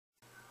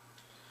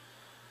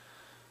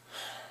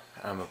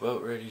I'm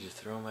about ready to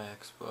throw my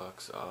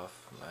Xbox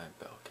off my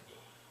balcony.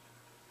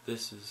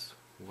 This is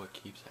what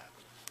keeps happening.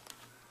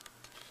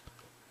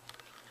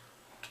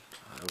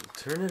 I will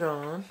turn it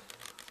on,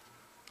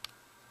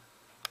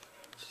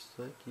 just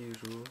like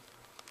usual.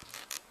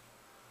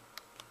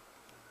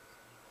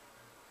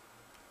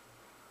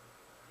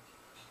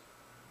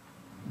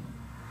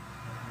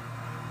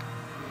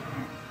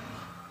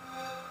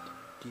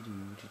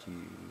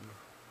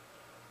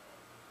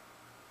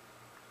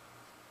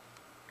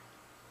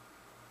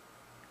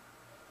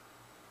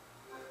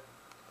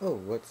 Oh,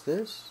 what's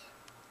this?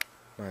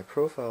 My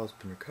profile's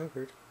been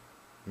recovered.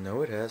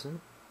 No, it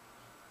hasn't.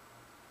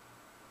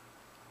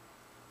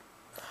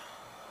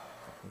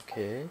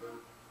 Okay.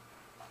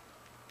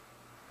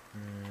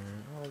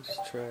 I'll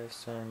just try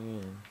signing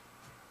in.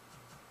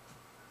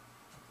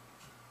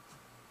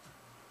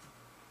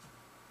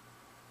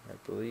 I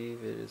believe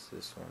it is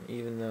this one,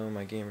 even though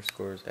my gamer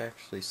score is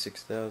actually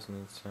 6,000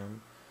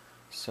 and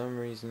some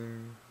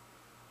reason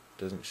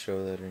doesn't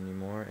show that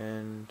anymore,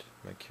 and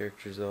my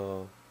character's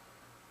all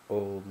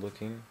old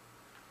looking.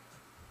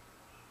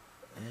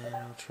 And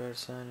I'll try to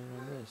sign in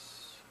on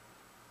this.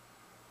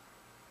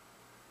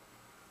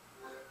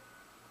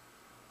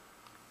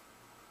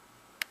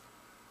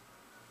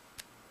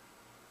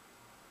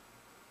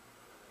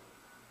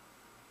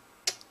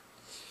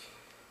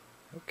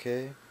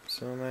 Okay,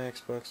 so my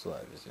Xbox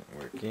Live isn't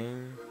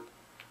working.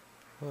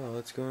 Well,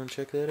 let's go and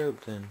check that out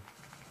then.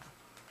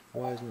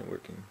 Why isn't it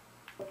working?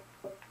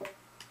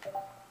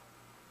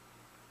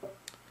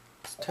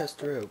 Let's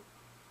test her out.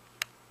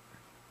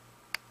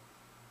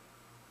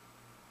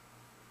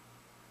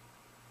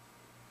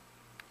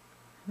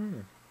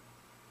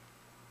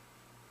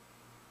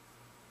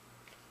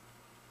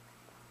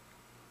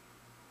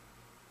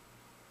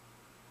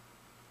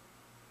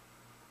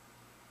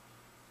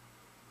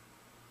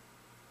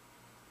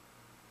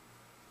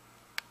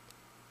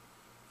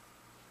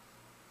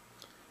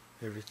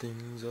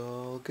 Everything's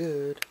all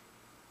good.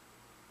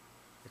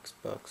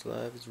 Xbox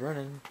Live is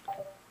running,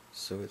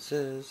 so it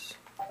says.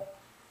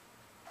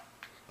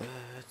 But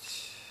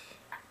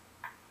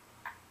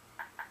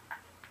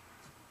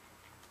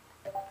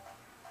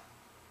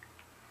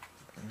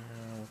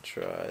I'll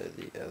try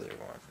the other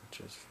one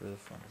just for the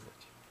fun of it.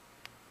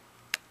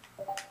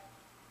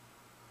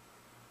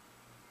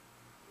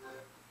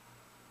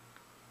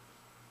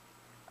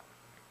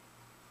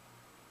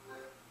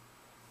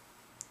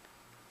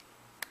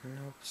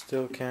 Nope,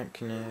 still can't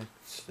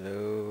connect,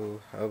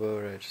 so how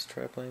about I just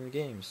try playing the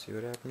game, see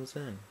what happens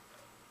then.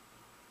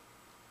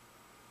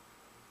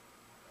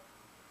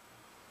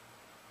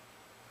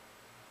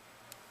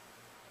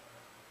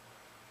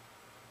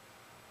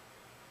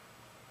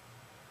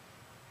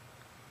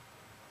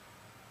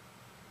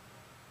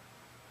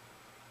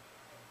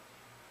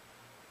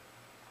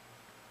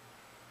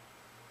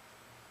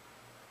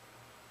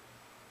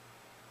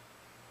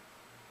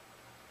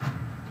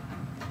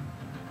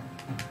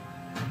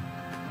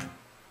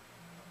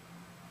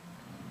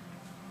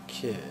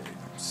 Okay,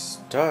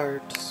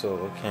 start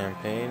solo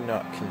campaign,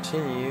 not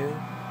continue.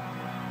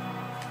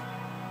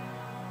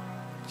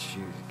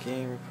 Choose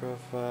gamer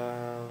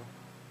profile.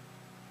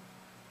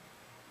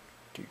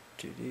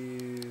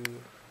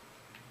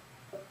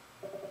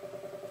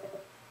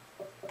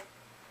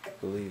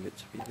 Believe it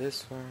to be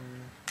this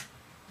one.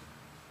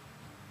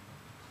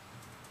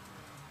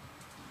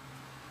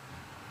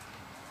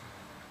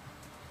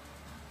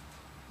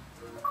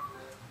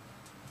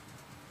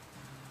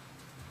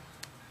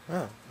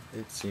 Oh,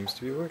 it seems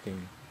to be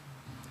working.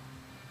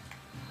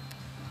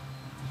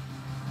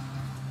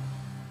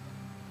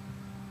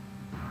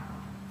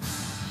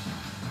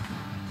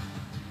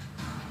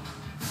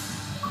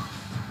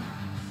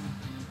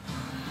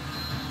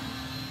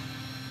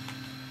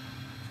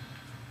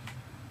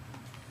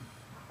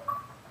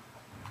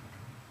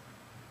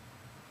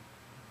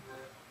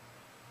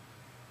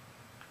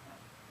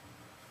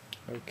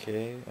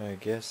 Okay, I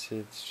guess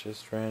it's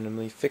just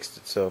randomly fixed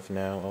itself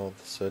now all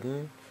of a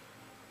sudden.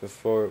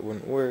 Before it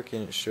wouldn't work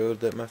and it showed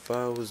that my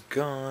file was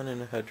gone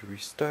and I had to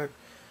restart.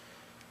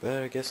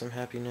 But I guess I'm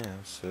happy now,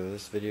 so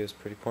this video is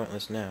pretty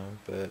pointless now,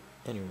 but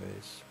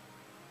anyways.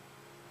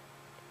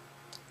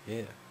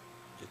 Yeah,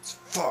 it's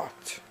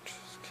fucked.